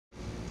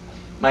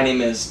My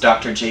name is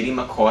Dr. J.D.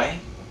 Mccoy,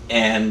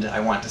 and I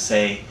want to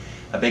say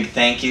a big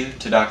thank you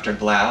to Dr.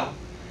 Blau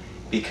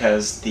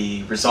because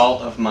the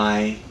result of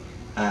my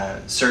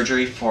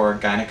surgery for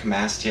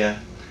gynecomastia,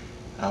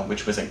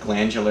 which was a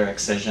glandular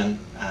excision,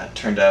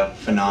 turned out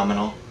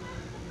phenomenal.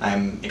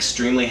 I'm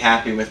extremely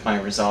happy with my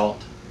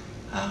result,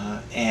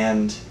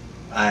 and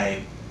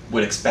I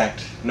would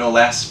expect no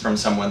less from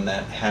someone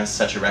that has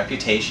such a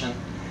reputation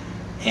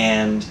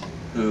and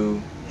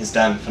who has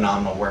done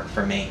phenomenal work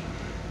for me.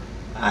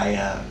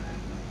 I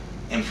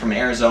am from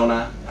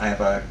Arizona. I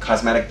have a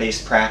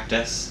cosmetic-based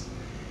practice,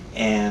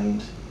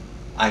 and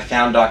I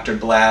found Dr.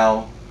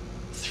 Blau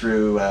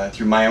through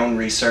my own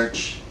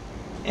research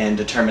and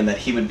determined that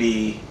he would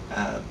be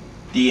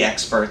the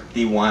expert,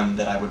 the one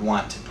that I would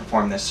want to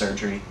perform this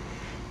surgery.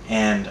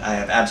 And I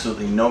have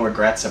absolutely no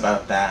regrets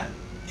about that,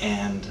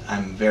 and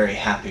I'm very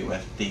happy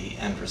with the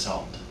end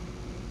result.